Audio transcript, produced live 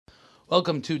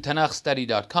Welcome to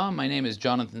TanachStudy.com. My name is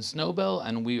Jonathan Snowbell,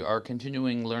 and we are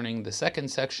continuing learning the second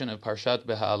section of Parshat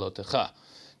Beha'alotecha.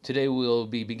 Today we will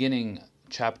be beginning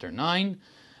chapter 9,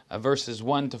 verses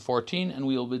 1 to 14, and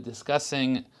we will be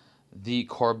discussing the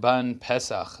Korban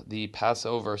Pesach, the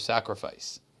Passover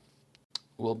sacrifice.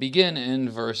 We'll begin in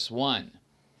verse 1.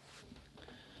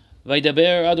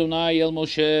 Vaydaber Adonai el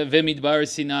Moshe v'midbar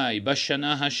Sinai,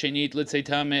 b'shana hashenit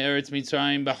l'tzeitam me'eretz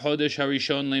Mitzrayim b'chodesh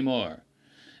harishon lemor.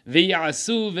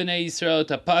 ויעשו בני ישראל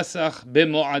את הפסח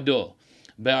במועדו.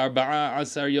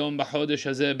 ב14 יום בחודש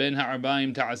הזה בין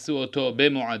הערביים תעשו אותו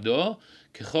במועדו,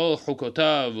 ככל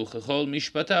חוקותיו וככל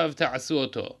משפטיו תעשו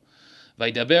אותו.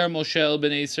 וידבר משה אל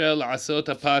בני ישראל לעשות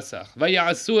הפסח,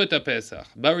 ויעשו את הפסח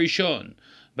בראשון,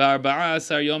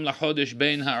 ב14 יום לחודש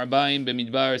בין הערביים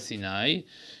במדבר סיני,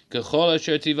 ככל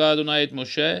אשר ציווה אדוני את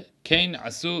משה, כן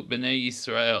עשו בני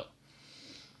ישראל.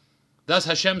 Thus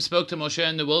Hashem spoke to Moshe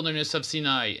in the wilderness of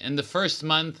Sinai in the first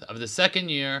month of the second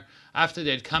year after they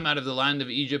had come out of the land of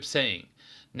Egypt, saying,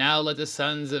 Now let the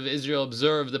sons of Israel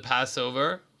observe the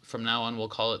Passover, from now on we'll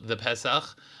call it the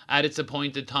Pesach, at its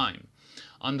appointed time.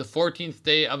 On the 14th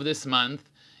day of this month,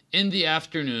 in the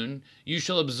afternoon, you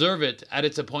shall observe it at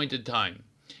its appointed time.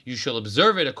 You shall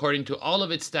observe it according to all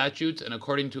of its statutes and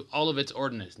according to all of its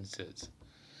ordinances.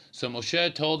 So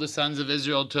Moshe told the sons of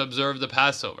Israel to observe the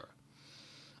Passover.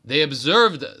 They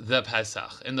observed the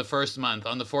Pesach in the first month,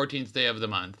 on the 14th day of the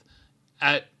month,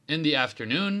 in the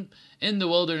afternoon, in the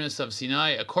wilderness of Sinai,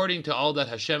 according to all that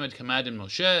Hashem had commanded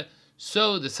Moshe,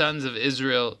 so the sons of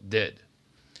Israel did.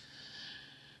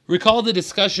 Recall the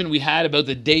discussion we had about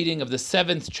the dating of the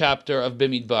 7th chapter of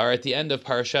Bimidbar at the end of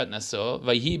Parashat Naso,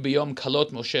 Vayhi b'yom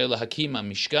kalot Moshe lahakim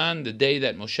mishkan, the day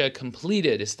that Moshe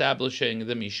completed establishing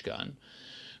the Mishkan.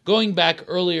 Going back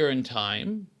earlier in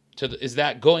time, is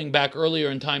that going back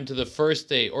earlier in time to the first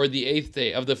day or the 8th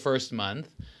day of the first month,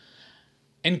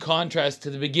 in contrast to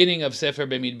the beginning of Sefer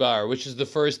Bemidbar, which is the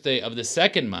first day of the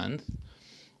second month,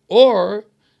 or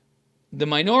the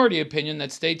minority opinion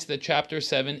that states that chapter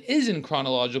 7 is in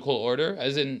chronological order,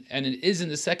 and it is in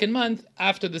the second month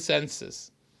after the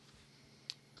census.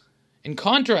 In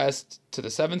contrast to the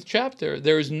 7th chapter,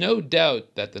 there is no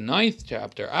doubt that the 9th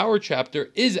chapter, our chapter,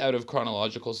 is out of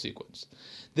chronological sequence.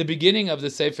 The beginning of the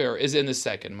Sefer is in the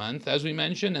second month, as we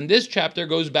mentioned, and this chapter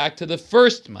goes back to the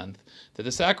first month, to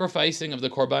the sacrificing of the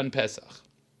Korban Pesach.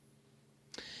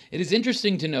 It is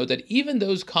interesting to note that even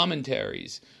those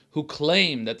commentaries who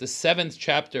claim that the 7th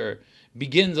chapter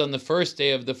begins on the first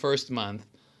day of the first month,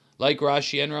 like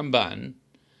Rashi and Ramban,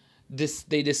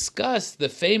 they discuss the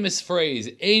famous phrase,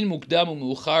 Ein mukdam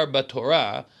u'meuchar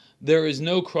b'Torah, there is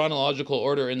no chronological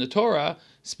order in the Torah,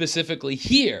 specifically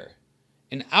here,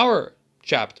 in our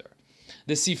chapter.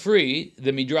 The Sifri,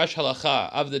 the Midrash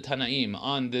Halacha of the Tanaim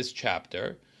on this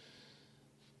chapter,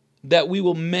 that we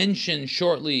will mention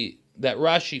shortly, that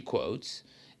Rashi quotes,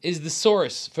 is the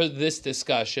source for this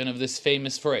discussion of this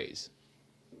famous phrase.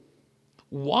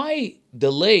 Why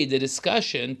delay the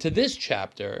discussion to this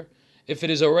chapter if it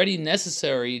is already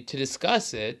necessary to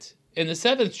discuss it in the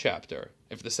 7th chapter,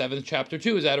 if the 7th chapter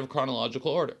too is out of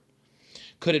chronological order?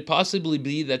 Could it possibly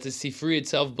be that the Sifri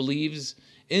itself believes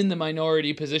in the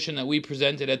minority position that we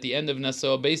presented at the end of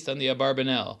Nassau based on the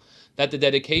Abarbanel, that the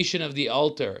dedication of the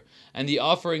altar and the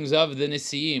offerings of the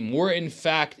Nisiim were in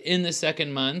fact in the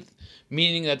second month,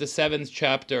 meaning that the 7th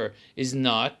chapter is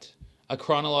not a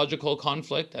chronological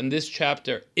conflict, and this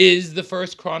chapter is the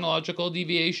first chronological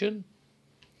deviation?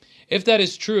 If that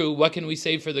is true, what can we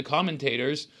say for the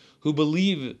commentators who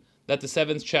believe that the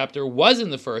 7th chapter was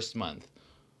in the first month?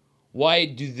 Why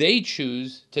do they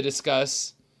choose to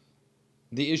discuss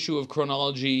the issue of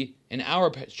chronology in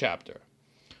our chapter?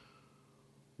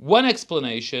 One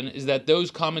explanation is that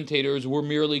those commentators were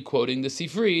merely quoting the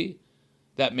Sifri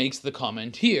that makes the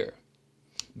comment here.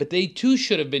 But they too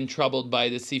should have been troubled by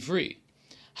the Sifri.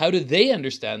 How do they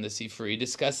understand the Sifri,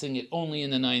 discussing it only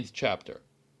in the 9th chapter?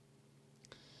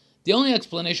 The only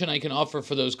explanation I can offer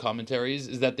for those commentaries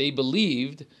is that they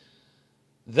believed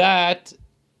that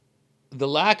the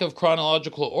lack of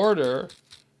chronological order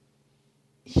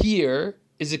here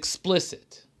is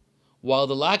explicit, while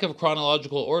the lack of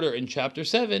chronological order in chapter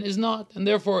 7 is not, and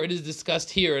therefore it is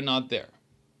discussed here and not there.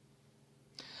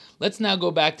 Let's now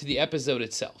go back to the episode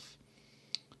itself.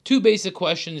 Two basic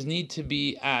questions need to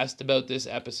be asked about this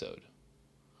episode.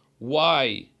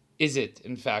 Why is it,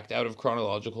 in fact, out of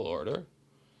chronological order?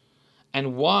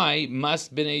 And why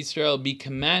must Bnei Israel be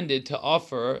commanded to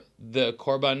offer the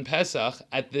Korban Pesach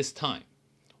at this time?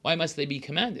 Why must they be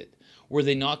commanded? Were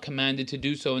they not commanded to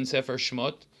do so in Sefer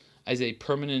Shemot as a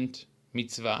permanent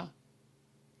mitzvah?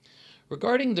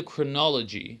 Regarding the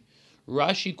chronology,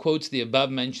 Rashi quotes the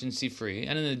above-mentioned Sifri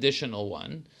and an additional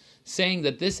one, saying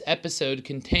that this episode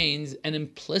contains an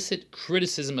implicit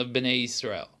criticism of Bnei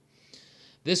Yisrael.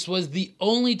 This was the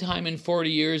only time in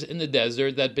 40 years in the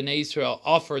desert that Bnei Yisrael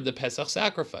offered the Pesach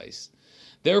sacrifice.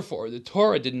 Therefore, the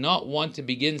Torah did not want to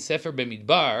begin Sefer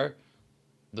Bemidbar,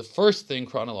 the first thing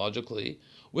chronologically,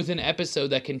 with an episode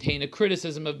that contained a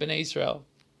criticism of Bnei Yisrael.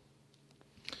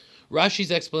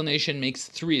 Rashi's explanation makes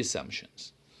three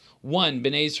assumptions. One,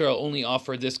 Bnei Yisrael only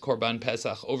offered this Korban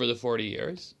Pesach over the 40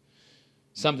 years,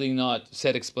 something not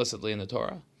said explicitly in the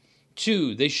Torah.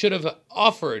 Two, they should have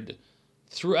offered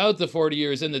throughout the 40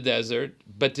 years in the desert,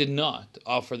 but did not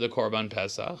offer the Korban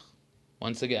Pesach.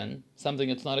 Once again, something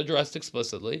that's not addressed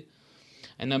explicitly.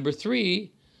 And number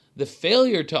three, the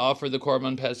failure to offer the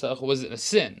Korban Pesach was a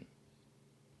sin,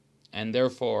 and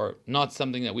therefore not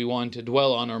something that we want to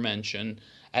dwell on or mention,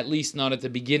 at least not at the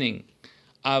beginning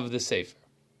of the Sefer.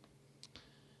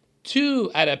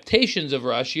 Two adaptations of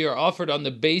Rashi are offered on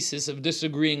the basis of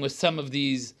disagreeing with some of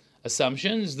these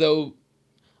assumptions, though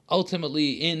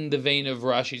ultimately in the vein of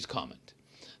Rashi's comment.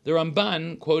 The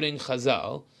Ramban, quoting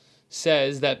Chazal,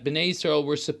 says that Bnei Yisrael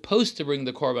were supposed to bring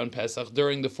the Korban Pesach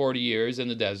during the 40 years in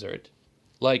the desert,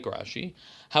 like Rashi.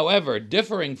 However,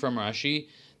 differing from Rashi,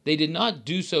 they did not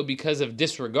do so because of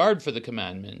disregard for the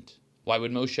commandment. Why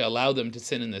would Moshe allow them to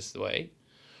sin in this way?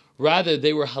 Rather,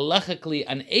 they were halachically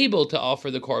unable to offer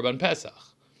the Korban Pesach.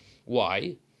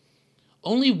 Why?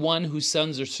 Only one whose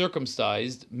sons are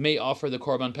circumcised may offer the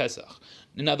Korban Pesach.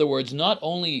 In other words, not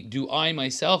only do I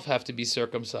myself have to be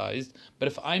circumcised, but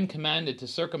if I'm commanded to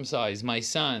circumcise my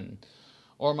son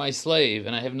or my slave,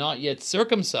 and I have not yet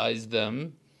circumcised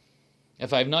them,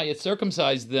 if I have not yet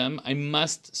circumcised them, I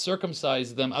must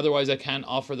circumcise them, otherwise I can't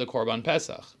offer the Korban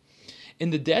Pesach. In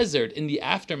the desert, in the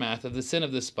aftermath of the sin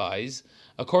of the spies,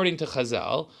 according to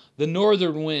Chazal, the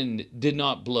northern wind did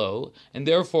not blow, and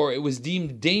therefore it was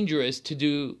deemed dangerous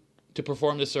to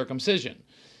perform the circumcision.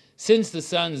 Since the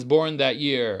sons born that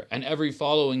year and every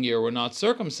following year were not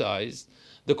circumcised,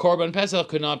 the Korban Pesach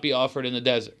could not be offered in the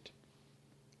desert.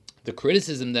 The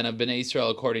criticism then of Bnei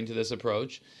Yisrael, according to this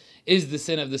approach, is the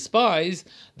sin of the spies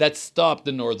that stopped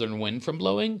the northern wind from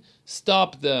blowing,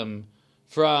 stopped them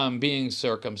from being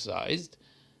circumcised,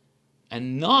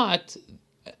 and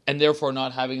therefore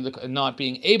not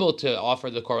being able to offer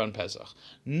the Korban Pesach.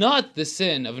 Not the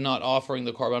sin of not offering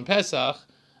the Korban Pesach,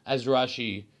 as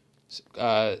Rashi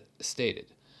stated.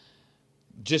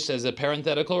 Just as a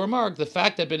parenthetical remark, the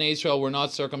fact that Bnei Israel were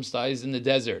not circumcised in the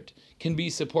desert can be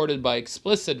supported by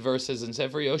explicit verses in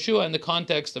Sefer Yoshua in the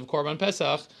context of Korban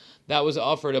Pesach that was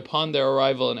offered upon their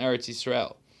arrival in Eretz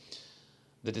Yisrael.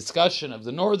 The discussion of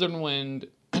the northern wind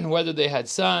and whether they had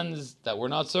sons that were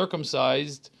not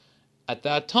circumcised at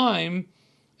that time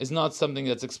is not something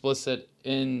that's explicit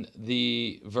in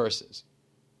the verses.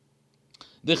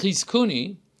 The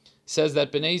Chizkuni says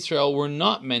that Bnei Israel were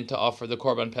not meant to offer the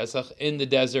Korban Pesach in the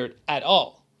desert at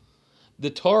all. The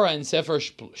Torah in Sefer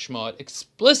Shmot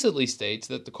explicitly states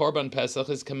that the Korban Pesach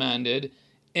is commanded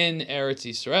in Eretz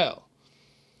Yisrael.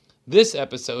 This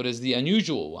episode is the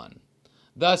unusual one.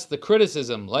 Thus, the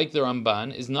criticism, like the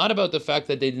Ramban, is not about the fact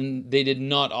that they did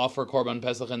not offer Korban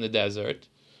Pesach in the desert,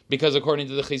 because according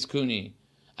to the Chizkuni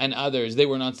and others, they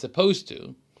were not supposed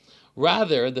to.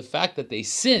 Rather, the fact that they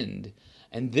sinned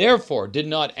and therefore did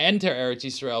not enter Eretz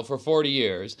Yisrael for 40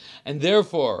 years, and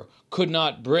therefore could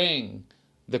not bring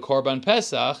the Korban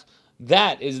Pesach,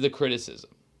 that is the criticism.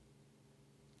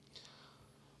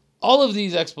 All of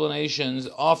these explanations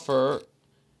offer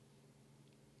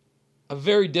a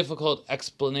very difficult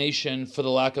explanation for the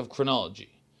lack of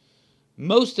chronology.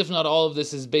 Most, if not all of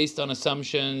this, is based on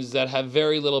assumptions that have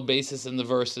very little basis in the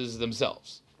verses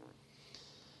themselves.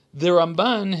 The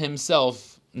Ramban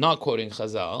himself, not quoting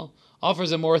Chazal,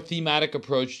 offers a more thematic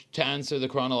approach to answer the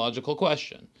chronological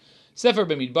question. Sefer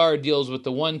Bemidbar deals with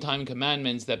the one-time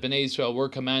commandments that Bnei Israel were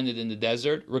commanded in the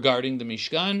desert regarding the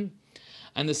Mishkan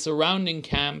and the surrounding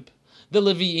camp, the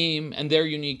Leviim and their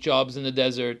unique jobs in the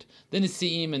desert, the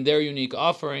Nesiim and their unique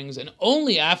offerings, and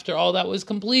only after all that was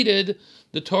completed,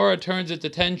 the Torah turns its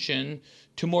attention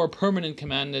to more permanent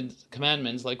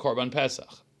commandments like Korban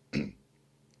Pesach.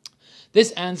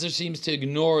 This answer seems to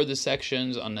ignore the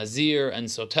sections on Nazir and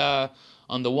Sotah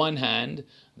on the one hand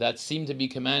that seem to be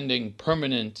commanding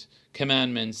permanent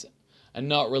commandments and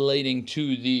not relating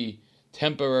to the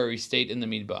temporary state in the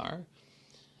Midbar.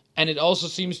 And it also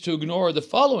seems to ignore the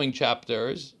following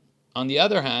chapters, on the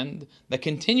other hand, that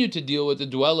continue to deal with the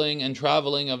dwelling and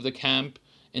traveling of the camp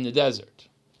in the desert.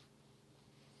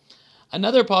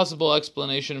 Another possible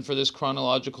explanation for this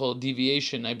chronological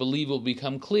deviation, I believe, will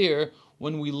become clear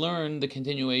when we learn the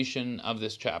continuation of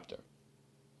this chapter.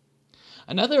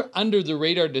 Another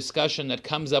under-the-radar discussion that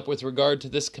comes up with regard to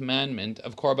this commandment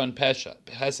of Korban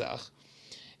Pesach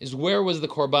is where was the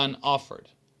Korban offered?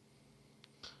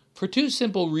 For two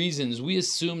simple reasons, we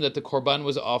assume that the Korban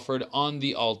was offered on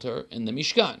the altar in the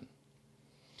Mishkan.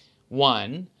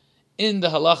 One, in the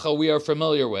halacha we are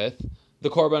familiar with, the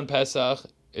Korban Pesach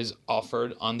is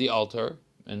offered on the altar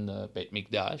in the Beit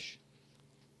Mikdash.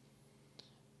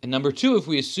 And number two, if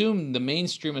we assume the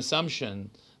mainstream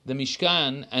assumption, the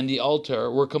Mishkan and the altar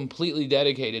were completely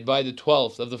dedicated by the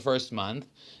 12th of the first month,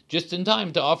 just in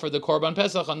time to offer the Korban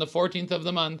Pesach on the 14th of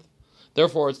the month.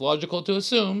 Therefore, it's logical to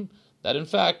assume that, in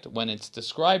fact, when it's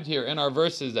described here in our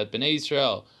verses that Bnei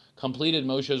Israel completed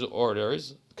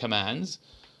Moshe's commands,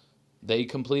 they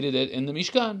completed it in the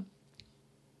Mishkan,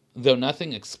 though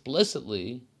nothing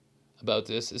explicitly about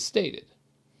this is stated.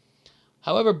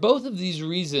 However, both of these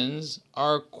reasons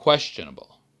are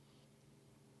questionable.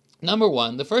 Number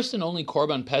one, the first and only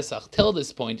Korban Pesach till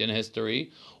this point in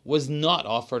history was not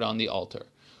offered on the altar.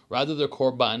 Rather, the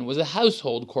Korban was a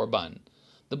household Korban.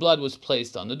 The blood was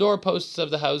placed on the doorposts of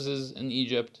the houses in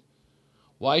Egypt.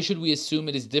 Why should we assume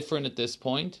it is different at this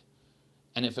point?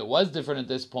 And if it was different at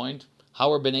this point,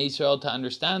 how are Bnei Israel to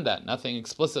understand that? Nothing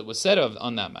explicit was said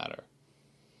on that matter.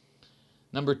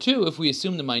 Number two, if we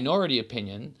assume the minority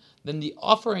opinion, then the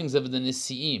offerings of the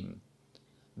Nisi'im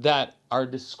that are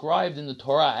described in the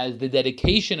Torah as the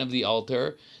dedication of the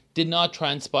altar did not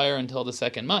transpire until the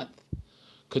second month.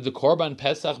 Could the Korban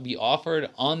Pesach be offered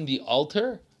on the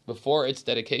altar before its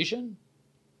dedication?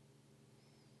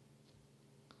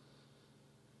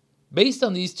 Based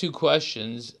on these two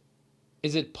questions,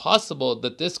 is it possible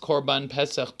that this Korban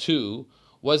Pesach too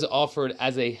was offered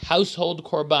as a household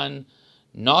Korban,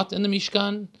 not in the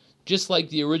Mishkan, just like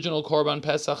the original Korban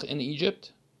Pesach in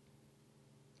Egypt?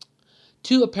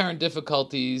 Two apparent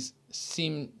difficulties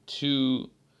seem to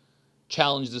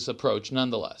challenge this approach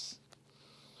nonetheless.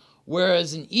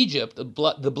 Whereas in Egypt, the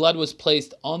blood was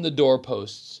placed on the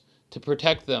doorposts to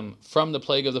protect them from the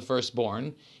plague of the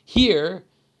firstborn, here,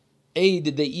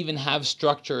 did they even have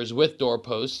structures with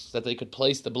doorposts that they could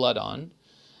place the blood on?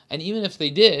 And even if they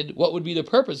did, what would be the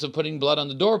purpose of putting blood on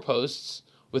the doorposts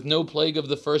with no plague of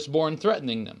the firstborn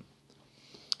threatening them?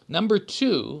 Number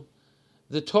two,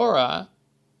 the Torah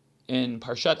in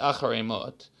Parshat Acharei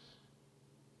Mot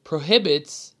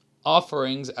prohibits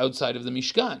offerings outside of the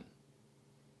Mishkan,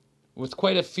 with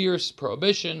quite a fierce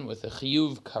prohibition, with a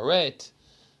chiyuv karet,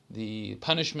 the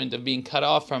punishment of being cut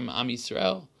off from Am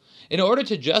Yisrael. In order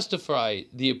to justify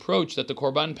the approach that the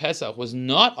Korban Pesach was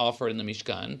not offered in the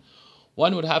Mishkan,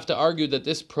 one would have to argue that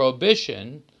this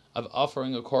prohibition of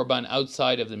offering a Korban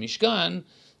outside of the Mishkan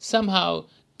somehow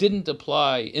didn't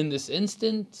apply in this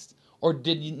instance, or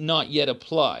did not yet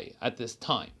apply at this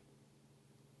time.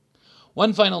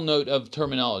 One final note of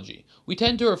terminology. We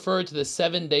tend to refer to the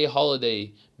 7-day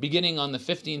holiday beginning on the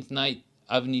 15th night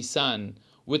of Nisan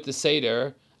with the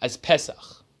Seder as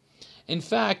Pesach. In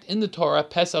fact, in the Torah,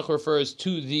 Pesach refers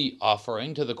to the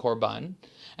offering, to the Korban,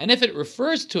 and if it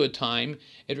refers to a time,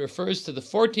 it refers to the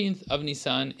 14th of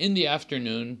Nisan in the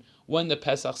afternoon when the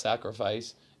Pesach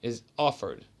sacrifice is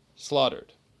offered,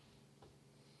 slaughtered.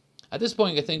 At this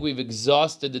point, I think we've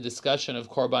exhausted the discussion of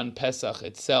Korban Pesach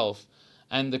itself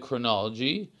and the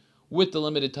chronology with the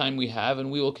limited time we have, and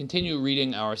we will continue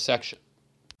reading our section.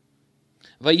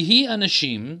 Vayihi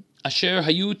anashim asher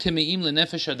hayu temeim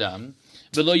lenefesh adam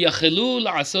v'lo yachelu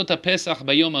la'asot ha'pesach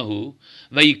bayom hahu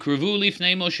vayikrevu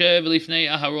lifnei Moshe v'lifnei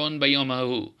Aharon bayom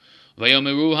hahu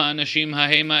ויאמרו האנשים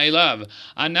ההמה אליו,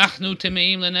 אנחנו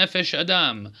טמאים לנפש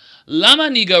אדם, למה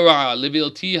ניגרע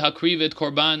לבלתי הקריב את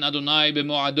קורבן אדוני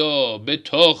במועדו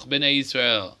בתוך בני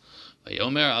ישראל?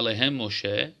 ויאמר עליהם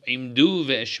משה, עמדו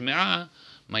ואשמעה,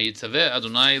 מה יצווה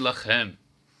אדוני לכם.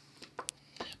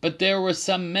 But there were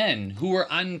some men who were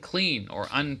unclean or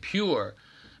impure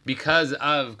because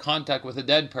of contact with a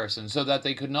dead person, so that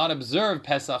they could not observe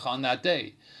Pesach on that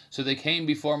day. So they came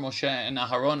before Moshe and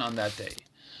Aharon on that day.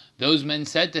 Those men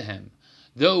said to him,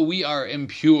 though we are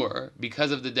impure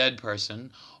because of the dead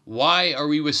person, why are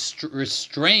we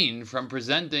restrained from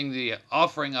presenting the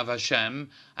offering of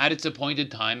Hashem at its appointed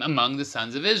time among the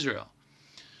sons of Israel?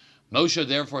 Moshe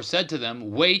therefore said to them,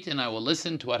 wait, and I will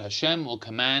listen to what Hashem will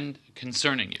command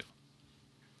concerning you.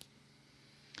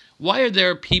 Why are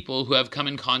there people who have come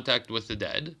in contact with the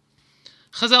dead?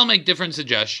 Chazal make different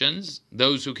suggestions.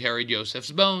 Those who carried Yosef's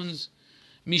bones,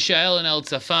 Mishael and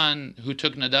El-Tzafan, who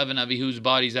took Nadav and Avihu's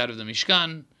bodies out of the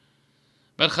Mishkan.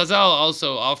 But Chazal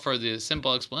also offer the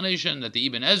simple explanation that the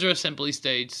Ibn Ezra simply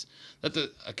states that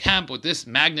a camp with this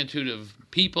magnitude of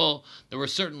people, there were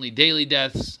certainly daily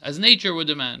deaths, as nature would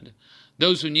demand.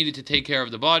 Those who needed to take care of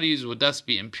the bodies would thus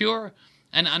be impure,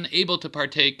 and unable to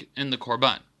partake in the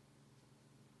korban.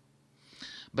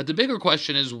 But the bigger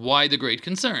question is, why the great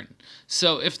concern?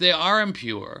 So if they are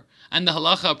impure, and the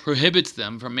halacha prohibits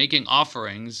them from making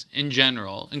offerings in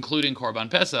general, including Korban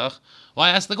Pesach, why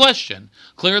ask the question?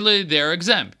 Clearly they're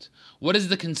exempt. What is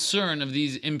the concern of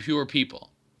these impure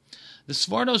people? The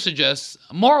Sforno suggests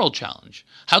a moral challenge.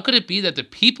 How could it be that the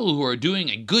people who are doing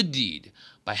a good deed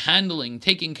by handling,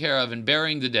 taking care of, and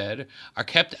burying the dead are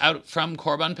kept out from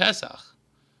Korban Pesach?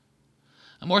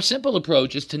 A more simple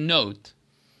approach is to note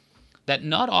that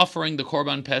not offering the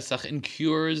Korban Pesach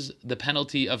incurs the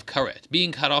penalty of karet,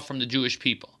 being cut off from the Jewish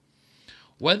people.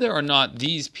 Whether or not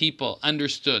these people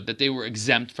understood that they were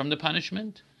exempt from the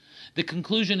punishment, the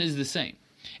conclusion is the same.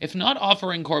 If not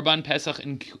offering Korban Pesach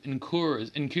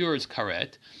incurs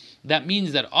karet, that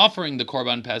means that offering the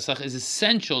Korban Pesach is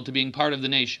essential to being part of the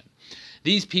nation.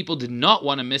 These people did not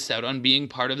want to miss out on being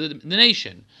part of the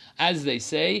nation, as they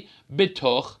say,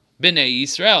 bitoch b'nei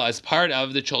Yisrael, as part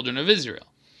of the children of Israel.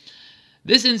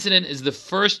 This incident is the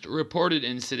first reported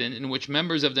incident in which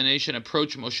members of the nation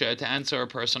approached Moshe to answer a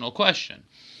personal question.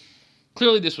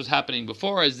 Clearly this was happening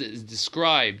before, as is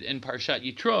described in Parshat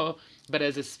Yitro, but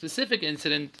as a specific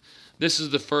incident, this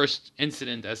is the first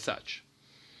incident as such.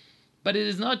 But it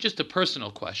is not just a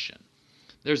personal question.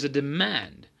 There's a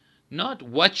demand. Not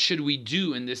what should we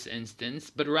do in this instance,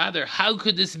 but rather how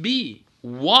could this be?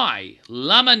 Why?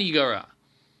 Lama nigara?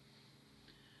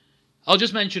 I'll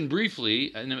just mention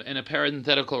briefly, in a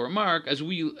parenthetical remark, as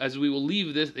we will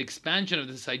leave this expansion of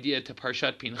this idea to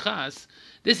Parshat Pinchas,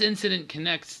 this incident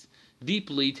connects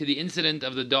deeply to the incident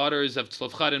of the daughters of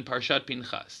Tzlofchad and Parshat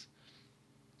Pinchas.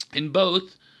 In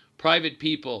both, private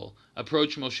people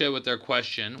approach Moshe with their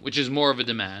question, which is more of a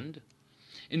demand.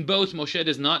 In both, Moshe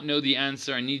does not know the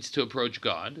answer and needs to approach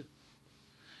God.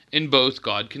 In both,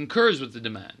 God concurs with the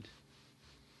demand.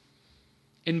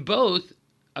 In both,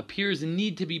 appears a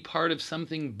need to be part of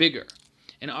something bigger.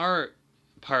 In our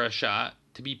parasha,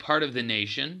 to be part of the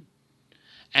nation,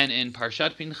 and in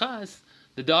Parshat Pinchas,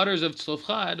 the daughters of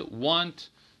Tzlofchad want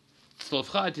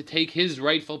Tzlofchad to take his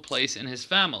rightful place in his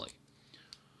family.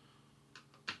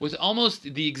 With almost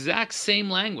the exact same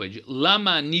language,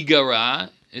 Lama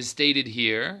Nigara is stated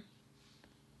here,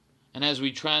 and as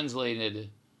we translated,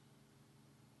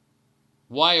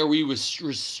 why are we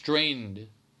restrained?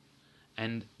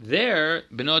 And there,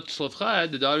 Benot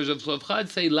Tzlofchad, the daughters of Tzlofchad,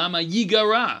 say Lama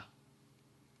Yigara.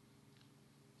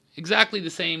 Exactly the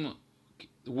same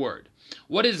word.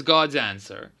 What is God's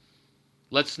answer?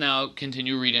 Let's now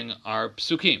continue reading our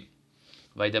psukim.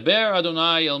 Vaydaber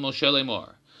Adonai el Moshe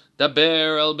lemor.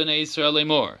 Daber el bnei Yisrael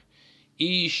lemor.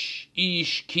 Ish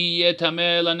ki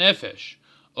yetameh lanefesh.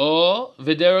 O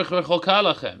v'derech rechoka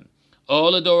lachem.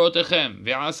 O ledorotechem.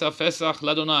 V'asa fesach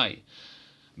ladonai.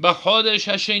 בחודש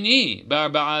השני,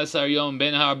 ב14 יום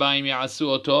בין הארבעים יעשו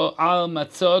אותו, על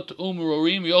מצות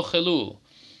ומרורים יאכלו,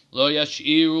 לא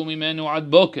ישאירו ממנו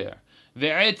עד בוקר,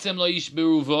 ועצם לא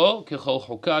ישברו בו, ככל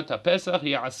חוקת הפסח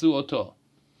יעשו אותו.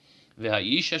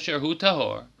 והאיש אשר הוא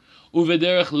טהור,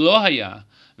 ובדרך לא היה,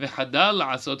 וחדל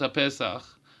לעשות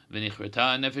הפסח,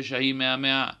 ונכרתה הנפש ההיא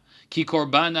מהמאה, כי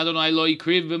קורבן אדוני לא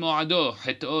יקריב במועדו,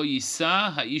 חטאו יישא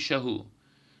האיש ההוא.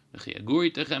 וכי יגור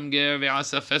איתכם גר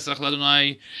ויעשה פסח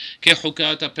לאדוני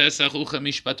כחוקת הפסח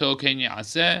וכמשפטו כן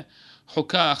יעשה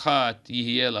חוקה אחת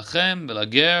יהיה לכם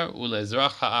ולגר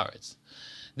ולאזרח הארץ.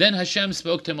 Then Hashem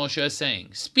spoke to Moshe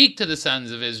saying, Speak to the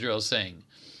sons of Israel saying,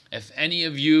 If any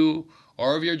of you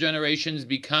or of your generations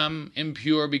become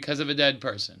impure because of a dead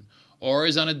person or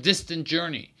is on a distant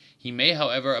journey, he may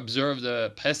however observe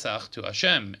the Pesach to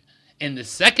Hashem in the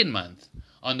second month.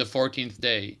 On the 14th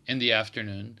day in the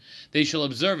afternoon, they shall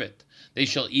observe it. They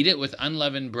shall eat it with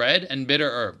unleavened bread and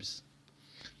bitter herbs.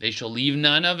 They shall leave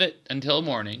none of it until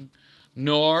morning,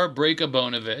 nor break a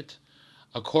bone of it.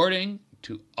 According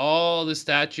to all the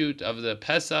statute of the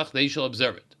Pesach, they shall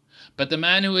observe it. But the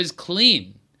man who is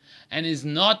clean and is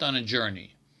not on a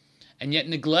journey, and yet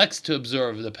neglects to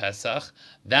observe the Pesach,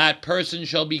 that person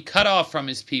shall be cut off from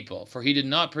his people, for he did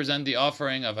not present the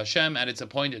offering of Hashem at its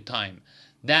appointed time.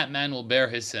 That man will bear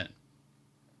his sin.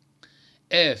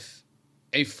 If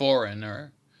a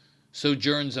foreigner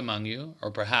sojourns among you, or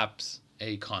perhaps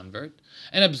a convert,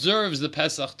 and observes the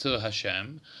Pesach to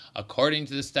Hashem, according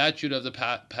to the statute of the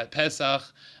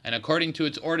Pesach, and according to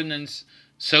its ordinance,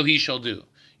 so he shall do.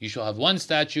 You shall have one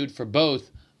statute for both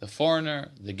the foreigner,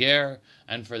 the ger,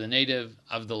 and for the native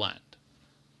of the land.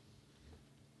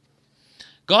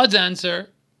 God's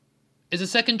answer is a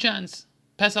second chance,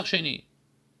 Pesach Sheni.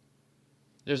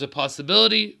 There's a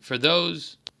possibility for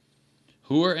those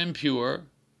who are impure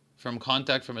from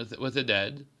contact with the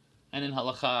dead, and in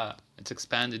halacha It's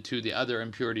expanded to the other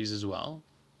impurities as well,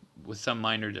 with some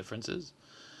minor differences.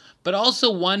 But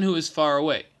also one who is far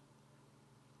away.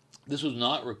 This was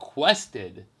not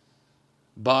requested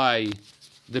by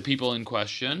the people in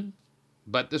question,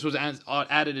 but this was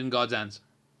added in God's answer.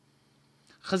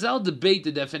 Chazal debate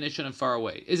the definition of far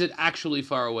away. Is it actually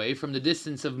far away from the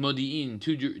distance of Modi'in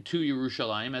to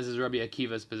Yerushalayim, as is Rabbi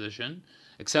Akiva's position,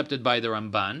 accepted by the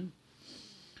Ramban,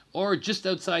 or just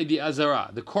outside the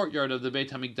Azara, the courtyard of the Beit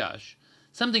HaMikdash?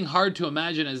 Something hard to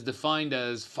imagine as defined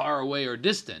as far away or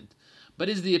distant, but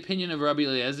is the opinion of Rabbi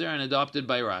Eliezer and adopted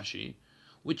by Rashi,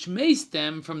 which may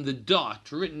stem from the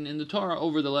dot written in the Torah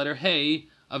over the letter Hey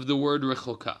of the word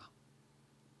Rechoka.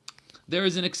 There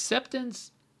is an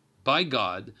acceptance by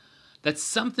God that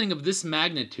something of this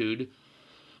magnitude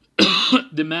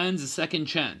demands a second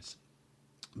chance,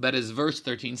 but as verse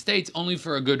 13 states, only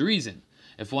for a good reason,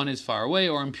 if one is far away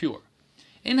or impure.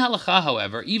 In Halakha,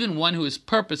 however, even one who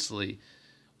purposely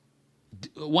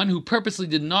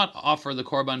did not offer the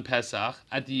Korban Pesach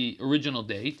at the original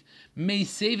date may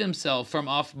save himself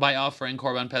by offering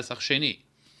Korban Pesach Sheni.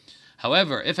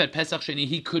 However, if at Pesach Sheni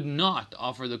he could not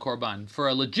offer the Korban for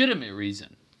a legitimate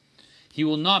reason, he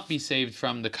will not be saved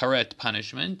from the karet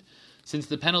punishment, since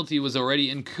the penalty was already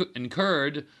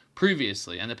incurred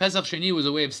previously, and the Pesach Sheni was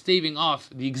a way of staving off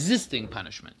the existing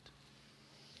punishment.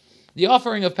 The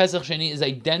offering of Pesach Sheni is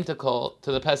identical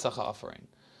to the Pesach offering.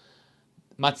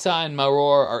 Matzah and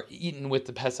maror are eaten with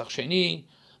the Pesach Sheni.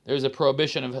 There's a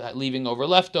prohibition of leaving over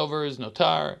leftovers,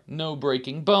 notar, no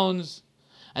breaking bones,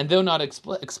 and though not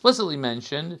explicitly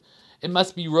mentioned, it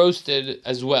must be roasted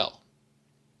as well.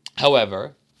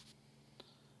 However,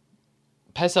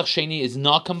 Pesach Sheni is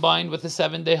not combined with the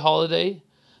 7-day holiday.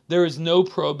 There is no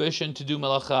prohibition to do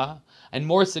melacha, and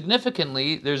more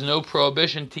significantly, there's no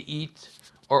prohibition to eat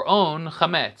or own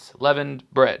chametz, leavened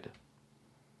bread.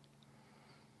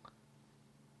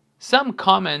 Some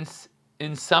comments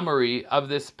in summary of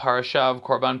this parasha of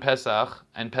Korban Pesach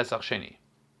and Pesach Sheni.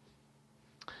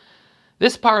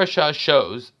 This parasha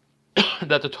shows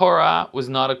that the Torah was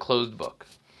not a closed book.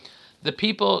 The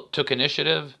people took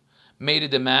initiative, made a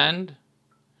demand,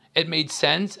 it made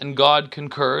sense, and God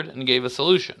concurred and gave a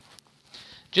solution.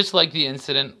 Just like the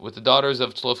incident with the daughters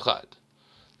of Tzlofchad.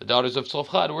 The daughters of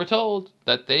Tzlofchad were told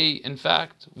that they, in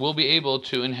fact, will be able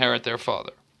to inherit their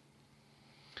father.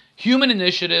 Human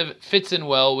initiative fits in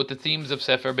well with the themes of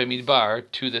Sefer Bemidbar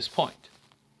to this point.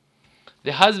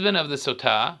 The husband of the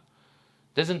Sotah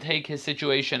doesn't take his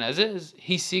situation as is,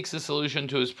 he seeks a solution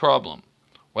to his problem,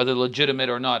 whether legitimate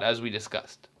or not, as we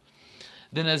discussed.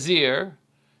 The Nazir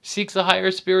seeks a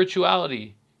higher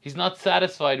spirituality. He's not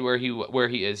satisfied where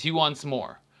he is. He wants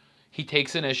more. He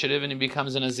takes initiative and he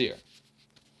becomes a Nazir.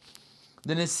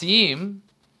 The Nesiim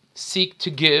seek to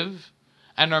give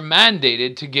and are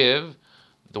mandated to give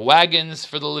the wagons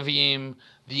for the Leviim,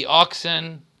 the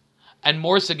oxen, and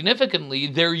more significantly,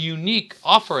 their unique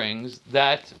offerings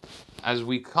that, as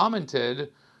we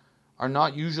commented, are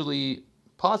not usually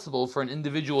possible for an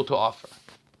individual to offer.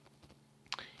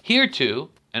 Here too,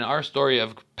 in our story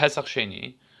of Pesach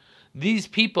Sheni, these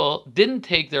people didn't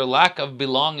take their lack of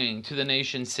belonging to the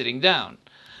nation sitting down.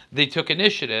 They took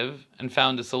initiative and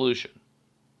found a solution.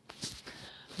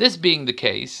 This being the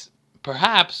case,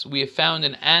 perhaps we have found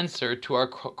an answer to our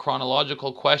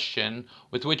chronological question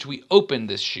with which we opened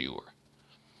this shiur.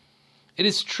 It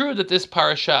is true that this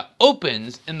parasha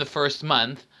opens in the first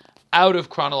month, out of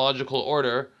chronological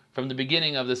order from the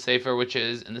beginning of the Sefer, which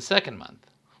is in the second month.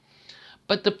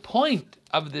 But the point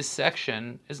of this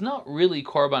section is not really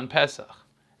Korban Pesach.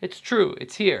 It's true,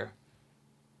 it's here.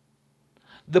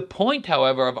 The point,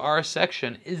 however, of our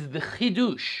section is the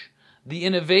chidush, the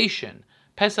innovation,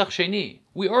 Pesach Sheni.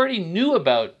 We already knew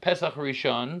about Pesach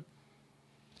Rishon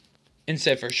in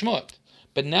Sefer Shmot,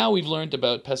 but now we've learned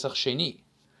about Pesach Sheni.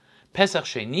 Pesach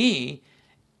Sheni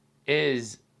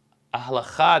is a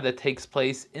halacha that takes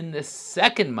place in the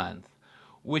second month,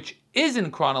 which is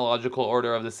in chronological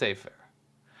order of the Sefer.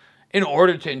 In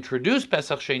order to introduce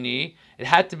Pesach Sheni, it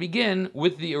had to begin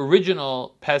with the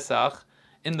original Pesach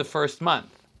in the first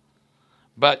month.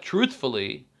 But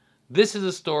truthfully, this is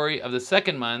a story of the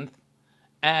second month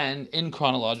and in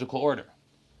chronological order.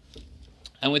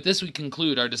 And with this we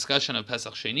conclude our discussion of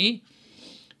Pesach Sheni.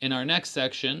 In our next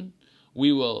section,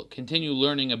 we will continue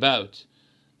learning about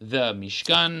the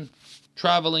Mishkan,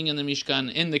 traveling in the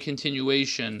Mishkan in the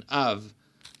continuation of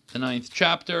the 9th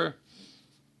chapter,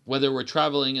 whether we're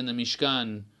traveling in the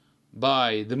Mishkan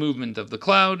by the movement of the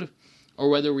cloud, or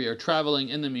whether we are traveling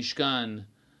in the Mishkan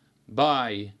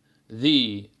by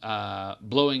the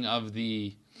blowing of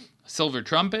the silver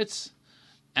trumpets,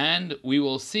 and we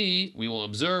will see, we will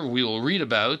observe, we will read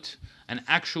about, an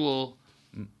actual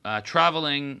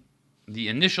traveling, the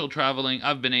initial traveling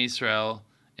of Bnei Israel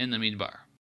in the Midbar.